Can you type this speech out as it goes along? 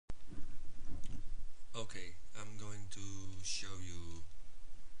Okay, I'm going to show you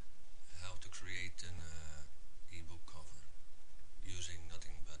how to create an ebook cover using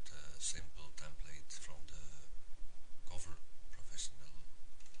nothing but a simple template from the cover professional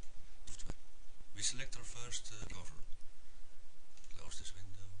software. We select our first cover, close this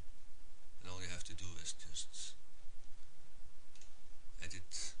window, and all you have to do is just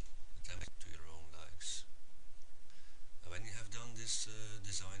edit the template to your own likes. Now when you have done this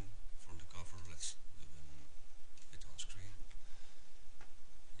design for the cover, let's do it on screen.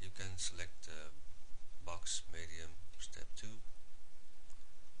 You can select box, medium, step 2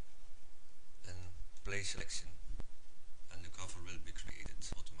 and play selection, and the cover will be created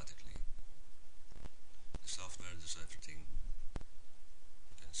automatically. The software does everything.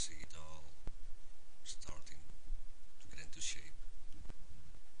 You can see it all starting to get into shape,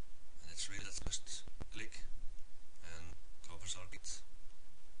 and it's really just click and covers are created.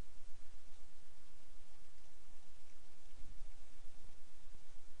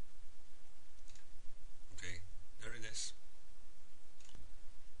 Okay, there it is.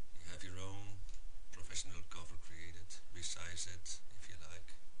 You have your own professional cover created, resize it if you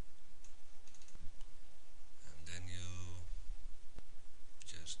like, and then you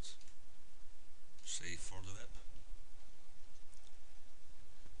just save for the web.